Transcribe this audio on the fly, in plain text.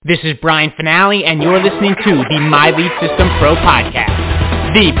This is Brian Finale, and you're listening to the My Lead System Pro podcast,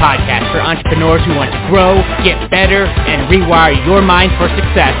 the podcast for entrepreneurs who want to grow, get better, and rewire your mind for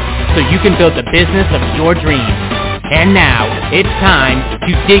success so you can build the business of your dreams. And now, it's time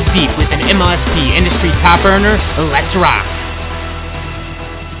to dig deep with an MLSP industry top earner. Let's rock.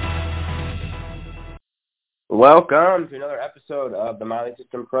 Welcome to another episode of the My Lead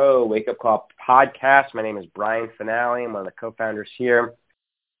System Pro Wake Up Call podcast. My name is Brian Finale. I'm one of the co-founders here.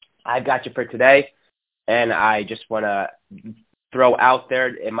 I've got you for today, and I just want to throw out there,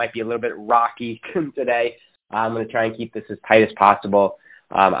 it might be a little bit rocky today. I'm going to try and keep this as tight as possible.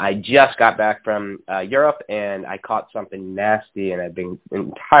 I just got back from Europe, and I caught something nasty, and I've been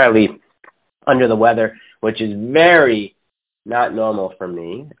entirely under the weather, which is very not normal for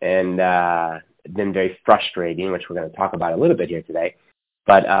me, and been very frustrating, which we're going to talk about a little bit here today.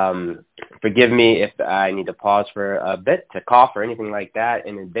 But forgive me if I need to pause for a bit to cough or anything like that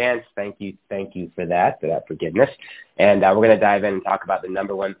in advance. Thank you for that forgiveness. And we're going to dive in and talk about the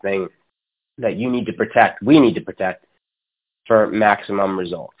number one thing that you need to protect, we need to protect for maximum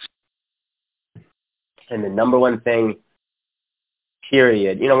results. And the number one thing,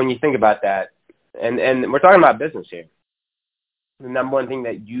 period, when you think about that, and we're talking about business here, the number one thing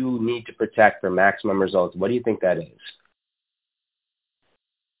that you need to protect for maximum results, what do you think that is?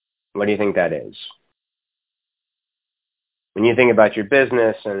 What do you think that is? When you think about your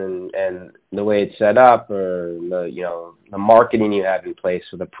business and the way it's set up, or the marketing you have in place,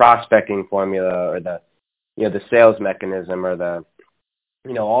 or the prospecting formula, or the sales mechanism, or the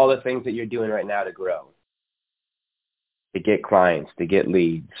all the things that you're doing right now to grow, to get clients, to get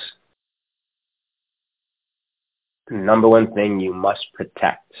leads. The number one thing you must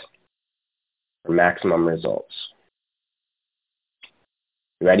protect for maximum results.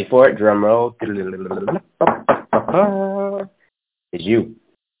 You ready for it? Drum roll. It's you.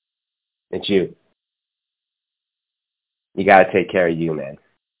 It's you. You got to take care of you, man.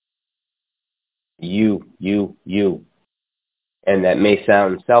 You. And that may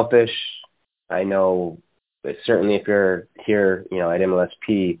sound selfish. I know, but certainly if you're here, at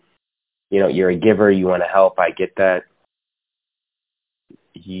MLSP, you're a giver, you want to help. I get that.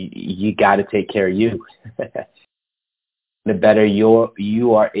 You got to take care of you. The better you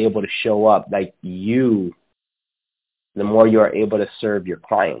are able to show up, the more you are able to serve your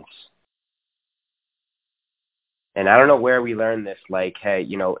clients. And I don't know where we learn this, hey,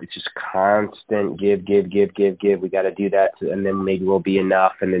 it's just constant give. We got to do that, and then maybe we'll be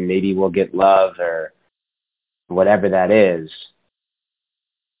enough, and then maybe we'll get love, or whatever that is.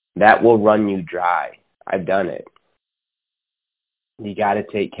 That will run you dry. I've done it. You got to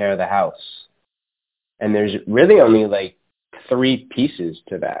take care of the house. And there's really only 3 pieces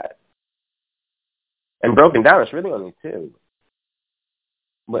to that. And broken down, it's really only 2.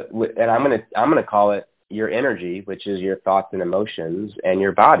 And I'm gonna call it your energy, which is your thoughts and emotions, and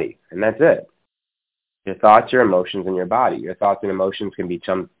your body, and that's it. Your thoughts, your emotions, and your body. Your thoughts and emotions can be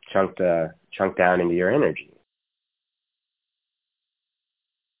chunked down into your energy.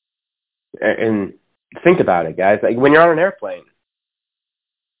 And think about it, guys. When you're on an airplane,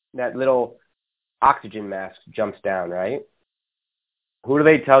 that little oxygen mask jumps down, right? Who do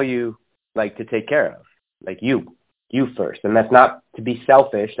they tell you, to take care of? You first. And that's not to be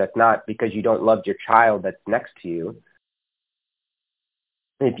selfish. That's not because you don't love your child that's next to you.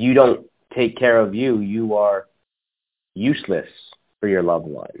 If you don't take care of you, you are useless for your loved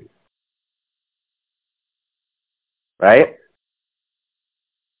one. Right?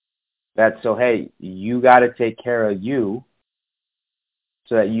 Hey, you got to take care of you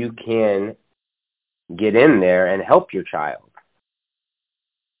so that you can get in there and help your child.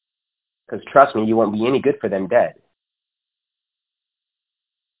 Because trust me, you won't be any good for them dead.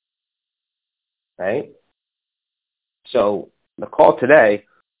 Right? So the call today,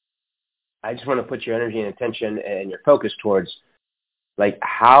 I just want to put your energy and attention and your focus towards,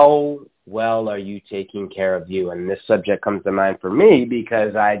 how well are you taking care of you? And this subject comes to mind for me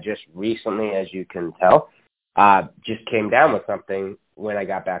because I just recently, as you can tell, just came down with something when I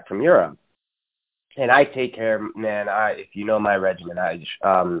got back from Europe. And I take care, man, if you know my regimen,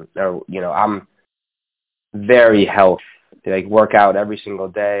 I'm very healthy. Work out every single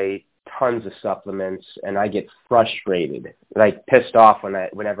day, tons of supplements, and I get frustrated, pissed off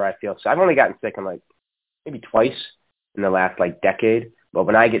whenever I feel sick. I've only gotten sick maybe twice in the last decade, but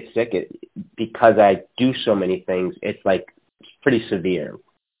when I get sick, because I do so many things, it's pretty severe,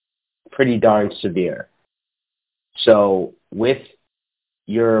 pretty darn severe. So with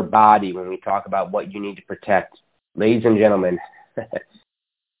your body, when we talk about what you need to protect, ladies and gentlemen,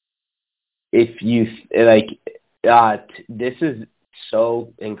 if you this is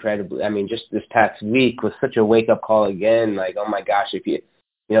so incredibly. I mean, just this past week was such a wake-up call again. Like, oh my gosh, if you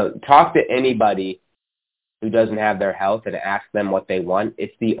talk to anybody who doesn't have their health and ask them what they want,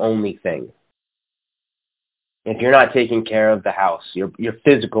 it's the only thing. If you're not taking care of the house, your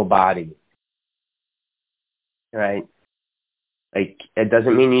physical body, right? Like, it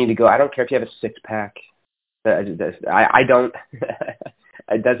doesn't mean you need to go. I don't care if you have a six-pack. I don't.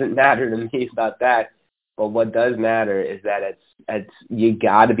 It doesn't matter to me about that. But what does matter is that it's you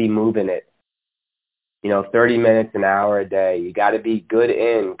got to be moving it. 30 minutes, an hour a day. You got to be good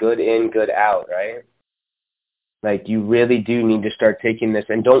in, good out, right? Like, you really do need to start taking this,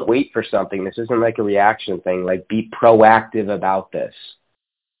 and don't wait for something. This isn't like a reaction thing. Like, be proactive about this.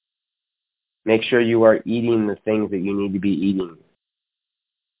 Make sure you are eating the things that you need to be eating,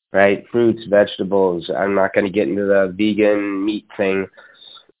 right? Fruits, vegetables. I'm not going to get into the vegan meat thing.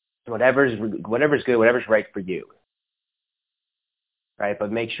 Whatever's good, whatever's right for you, right?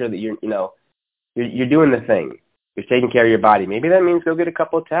 But make sure that you're doing the thing. You're taking care of your body. Maybe that means go get a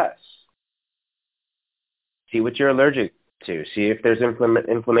couple of tests. See what you're allergic to. See if there's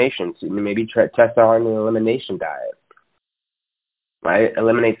inflammation. Maybe test on an elimination diet. Right?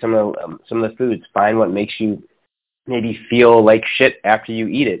 Eliminate some of the foods. Find what makes you maybe feel like shit after you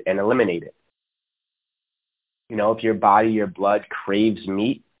eat it and eliminate it. If your body, your blood craves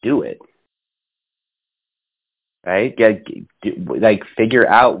meat, do it. Right? Figure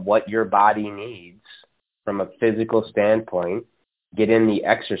out what your body needs from a physical standpoint. Get in the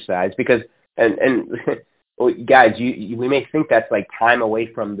exercise because and guys, we may think that's like time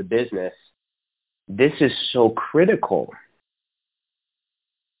away from the business. This is so critical.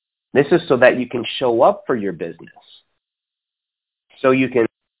 This is so that you can show up for your business. So you can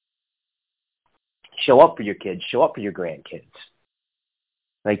show up for your kids, show up for your grandkids.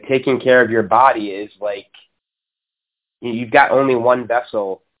 Like, taking care of your body is like, you've got only one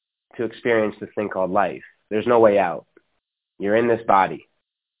vessel to experience this thing called life. There's no way out. You're in this body.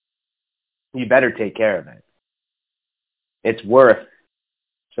 You better take care of it. It's worth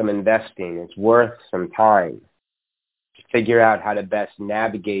some investing. It's worth some time to figure out how to best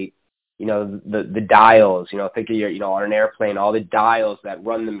navigate, the dials. Think of your, on an airplane, all the dials that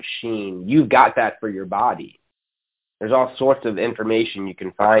run the machine. You've got that for your body. There's all sorts of information you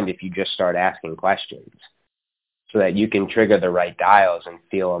can find if you just start asking questions so that you can trigger the right dials and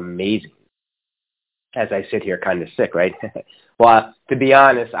feel amazing. As I sit here kind of sick, right? Well, to be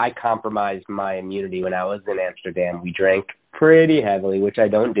honest, I compromised my immunity when I was in Amsterdam. We drank pretty heavily, which I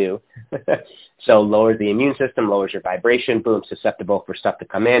don't do. So lowers the immune system, lowers your vibration, boom, susceptible for stuff to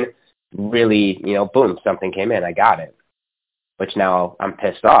come in. Really, boom, something came in. I got it. Which now I'm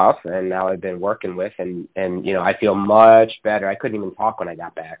pissed off, and now I've been working with, and I feel much better. I couldn't even talk when I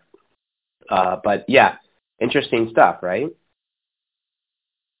got back. But yeah, interesting stuff, right?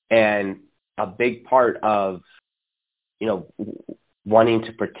 And a big part of, wanting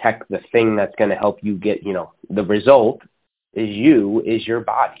to protect the thing that's going to help you get, the result is your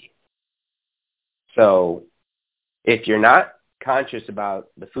body. So if you're not conscious about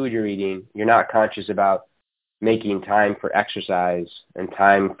the food you're eating, you're not conscious about making time for exercise and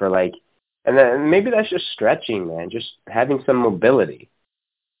time for and then maybe that's just stretching, man, just having some mobility.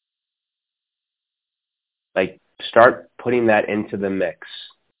 Start putting that into the mix,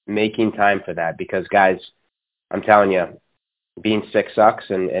 making time for that, because guys, I'm telling you, being sick sucks.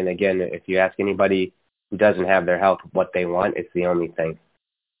 And again, if you ask anybody who doesn't have their health what they want, it's the only thing.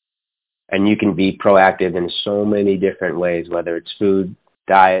 And you can be proactive in so many different ways, whether it's food,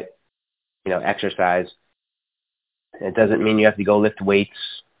 diet, exercise. It doesn't mean you have to go lift weights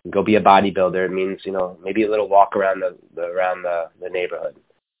and go be a bodybuilder. It means, maybe a little walk around the neighborhood,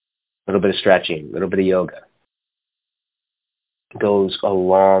 a little bit of stretching, a little bit of yoga. It goes a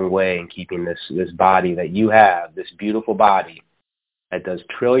long way in keeping this body that you have, this beautiful body that does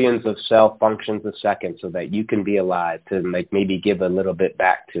trillions of cell functions a second, so that you can be alive, to maybe give a little bit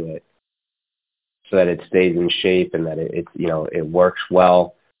back to it, so that it stays in shape and that it works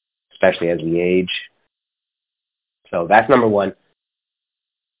well, especially as we age. So that's number one.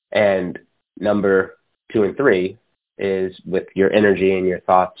 And number 2 and 3 is with your energy and your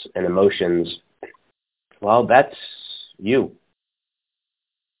thoughts and emotions. Well, that's you.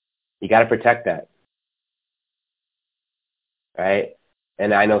 You got to protect that. Right?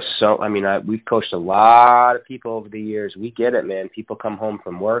 And I know we've coached a lot of people over the years. We get it, man. People come home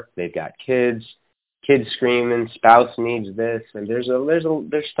from work. They've got kids screaming, spouse needs this. And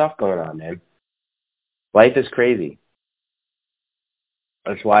there's stuff going on, man. Life is crazy.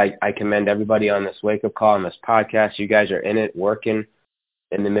 That's why I commend everybody on this wake-up call, on this podcast. You guys are in it, working.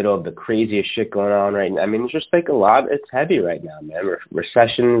 in the middle of the craziest shit going on right now. I mean, it's just like a lot. It's heavy right now, man.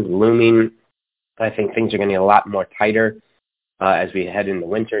 Recession's looming. I think things are going to get a lot more tighter as we head into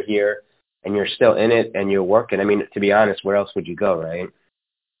winter here. And you're still in it and you're working. I mean, to be honest, where else would you go, right?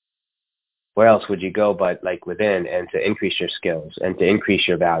 Where else would you go but like within, and to increase your skills and to increase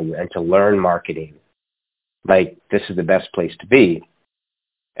your value and to learn marketing? Like, this is the best place to be.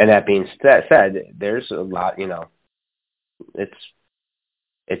 And that being said, there's a lot,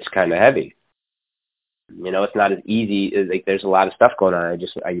 it's kind of heavy. It's not as easy. Like, there's a lot of stuff going on.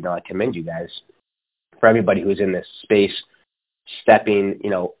 I commend you guys for everybody who's in this space, stepping,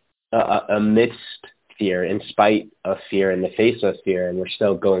 amidst fear, in spite of fear, in the face of fear, and we're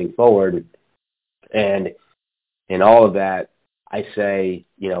still going forward. And in all of that, I say,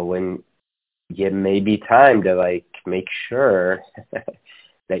 when it may be time to like make sure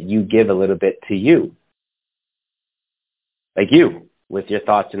that you give a little bit to you, like you, with your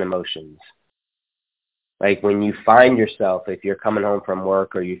thoughts and emotions. Like when you find yourself, if you're coming home from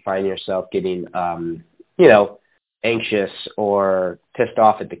work or you find yourself getting, anxious or pissed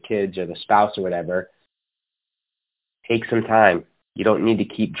off at the kids or the spouse or whatever, take some time. You don't need to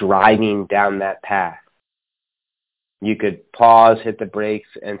keep driving down that path. You could pause, hit the brakes,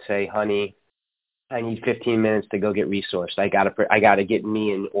 and say, honey, I need 15 minutes to go get resourced. I gotta get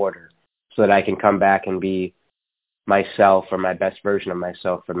me in order so that I can come back and be myself, or my best version of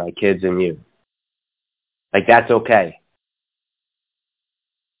myself, for my kids and you. Like, that's okay.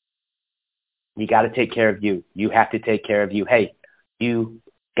 You got to take care of you. You have to take care of you. Hey, you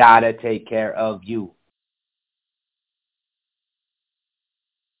got to take care of you.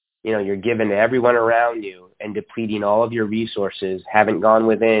 You're giving to everyone around you and depleting all of your resources, haven't gone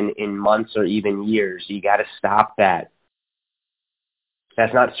within in months or even years. You got to stop that.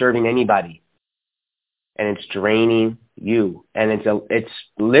 That's not serving anybody. And it's draining you. And it's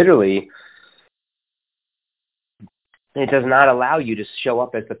literally, it does not allow you to show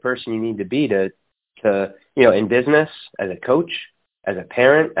up as the person you need to be to in business, as a coach, as a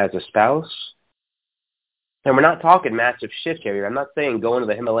parent, as a spouse. And we're not talking massive shit here. I'm not saying go into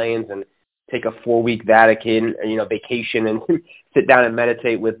the Himalayas and take a 4-week vacation and sit down and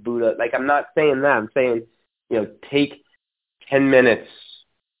meditate with Buddha. Like, I'm not saying that. I'm saying, take 10 minutes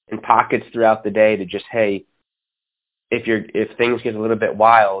in pockets throughout the day to just, hey, if things get a little bit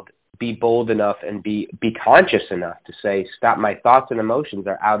wild, be bold enough and be conscious enough to say, stop, my thoughts and emotions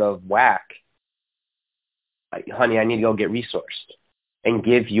are out of whack. Like, honey, I need to go get resourced. And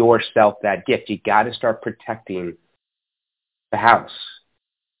give yourself that gift. You got to start protecting the house.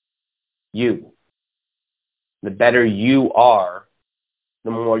 You. The better you are,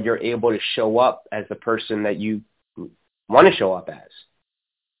 the more you're able to show up as the person that you want to show up as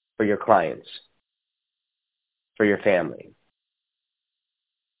for your clients, for your family.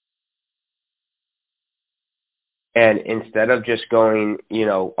 And instead of just going,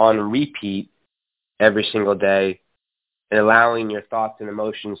 on repeat every single day and allowing your thoughts and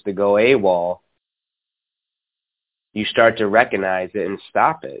emotions to go AWOL, you start to recognize it and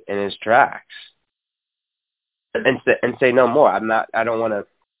stop it in its tracks. And say no more. I'm going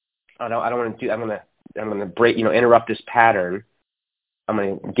to break, interrupt this pattern. I'm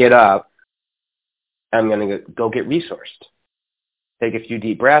going to get up. I'm going to go get resourced. Take a few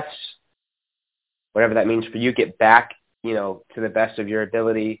deep breaths. Whatever that means for you, get back, to the best of your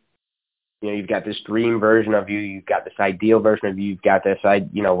ability. You've got this dream version of you. You've got this ideal version of you. You've got this,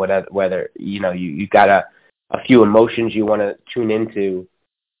 you've got a few emotions you want to tune into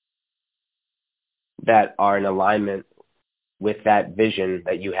that are in alignment with that vision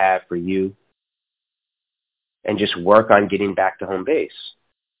that you have for you, and just work on getting back to home base.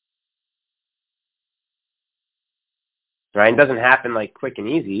 Right? It doesn't happen like quick and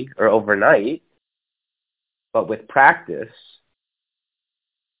easy or overnight, but with practice,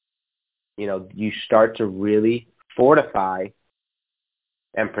 you start to really fortify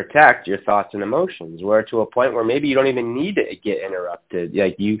and protect your thoughts and emotions, where to a point where maybe you don't even need to get interrupted.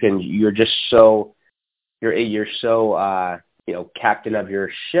 Like, you're so captain of your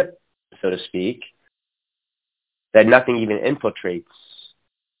ship, so to speak, that nothing even infiltrates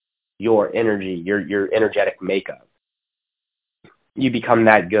your energy, your energetic makeup. You become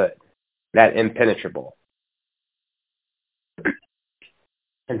that good, that impenetrable.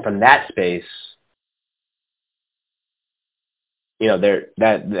 And from that space,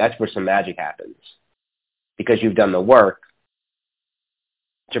 that's where some magic happens, because you've done the work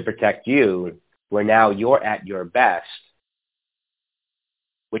to protect you, where now you're at your best,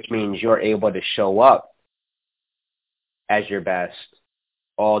 which means you're able to show up as your best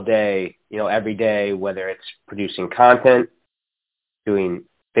all day, every day, whether it's producing content, doing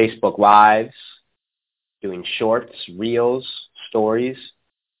Facebook Lives, doing shorts, reels, stories,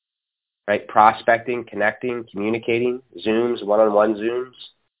 right? Prospecting, connecting, communicating, Zooms, one-on-one Zooms.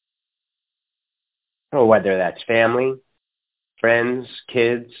 Or whether that's family, friends,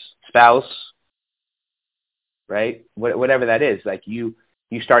 kids, spouse, right? Whatever that is, like you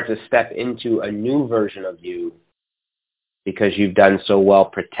start to step into a new version of you because you've done so well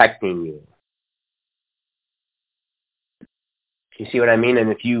protecting you. You see what I mean?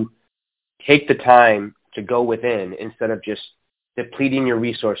 And if you take the time to go within instead of just depleting your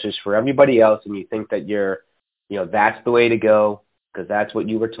resources for everybody else, and you think that that's the way to go because that's what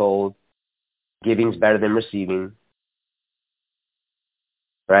you were told, giving's better than receiving,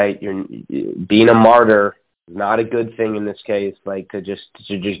 right? You're being a martyr is not a good thing in this case. Like to just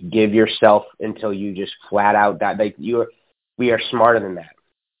give yourself until you just flat out die. Like we are smarter than that.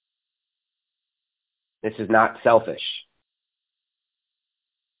 This is not selfish.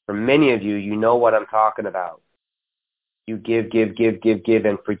 For many of you, you know what I'm talking about. You give,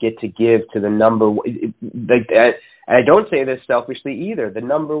 and forget to give to the number. Like, and I don't say this selfishly either. The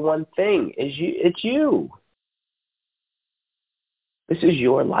number one thing is you. It's you. This is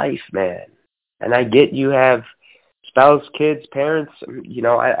your life, man. And I get you have spouse, kids, parents.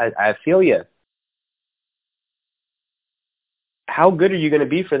 I feel you. How good are you going to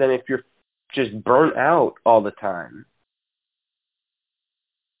be for them if you're just burnt out all the time?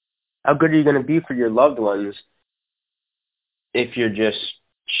 How good are you going to be for your loved ones if you're just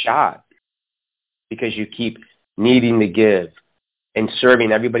shot because you keep needing to give and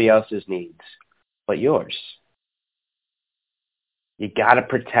serving everybody else's needs but yours? You got to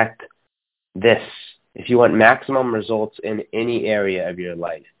protect this if you want maximum results in any area of your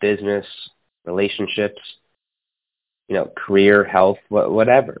life, business, relationships, career, health,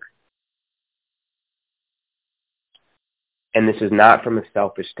 whatever. And this is not from a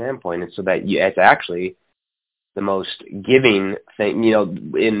selfish standpoint. It's so that it's actually the most giving thing.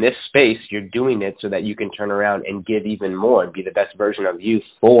 In this space, you're doing it so that you can turn around and give even more and be the best version of you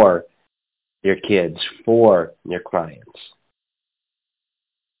for your kids, for your clients.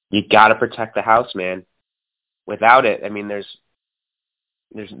 You got to protect the house, man. Without it, there's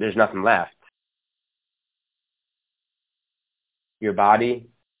nothing left. Your body,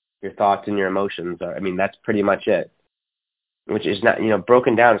 your thoughts, and your emotions that's pretty much it. Which is not,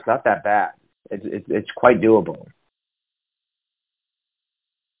 broken down. It's not that bad. It's quite doable.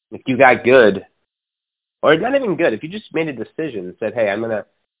 If you got good, or not even good, if you just made a decision and said, hey, I'm going to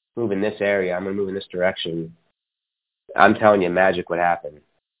move in this area, I'm going to move in this direction, I'm telling you, magic would happen.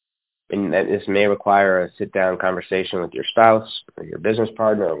 And this may require a sit-down conversation with your spouse or your business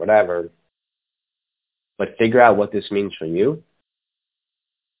partner or whatever, but figure out what this means for you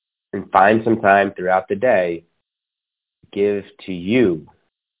and find some time throughout the day give to you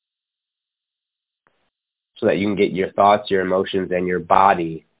so that you can get your thoughts, your emotions, and your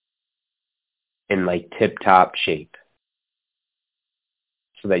body in tip-top shape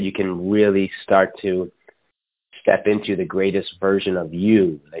so that you can really start to step into the greatest version of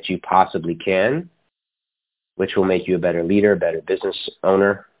you that you possibly can, which will make you a better leader, better business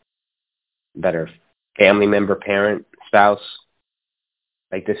owner, better family member, parent, spouse.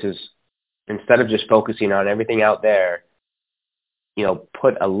 This is, instead of just focusing on everything out there,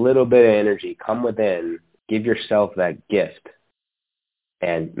 put a little bit of energy, come within, give yourself that gift.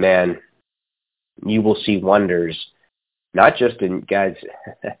 And man, you will see wonders, not just in, guys,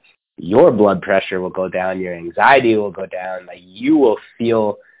 your blood pressure will go down, your anxiety will go down, you will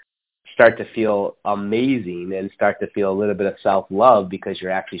start to feel amazing and start to feel a little bit of self-love because you're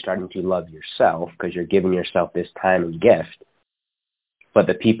actually starting to love yourself because you're giving yourself this time and gift. But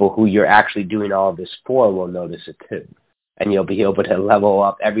the people who you're actually doing all of this for will notice it too. And you'll be able to level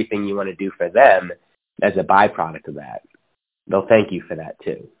up everything you want to do for them as a byproduct of that. They'll thank you for that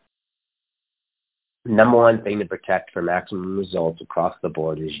too. Number one thing to protect for maximum results across the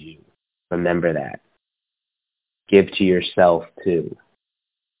board is you. Remember that. Give to yourself too.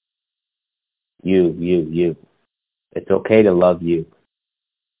 You. It's okay to love you.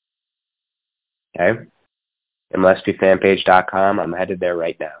 Okay? MLSPfanpage.com. I'm headed there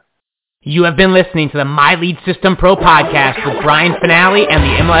right now. You have been listening to the My Lead System Pro podcast with Brian Finale and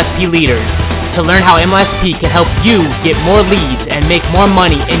the MLSP leaders. To learn how MLSP can help you get more leads and make more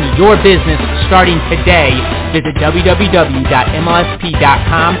money in your business starting today, visit www.mlsp.com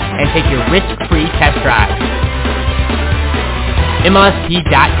and take your risk-free test drive.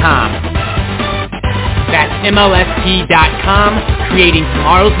 MLSP.com. That's MLSP.com, creating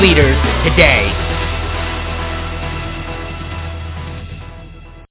tomorrow's leaders today.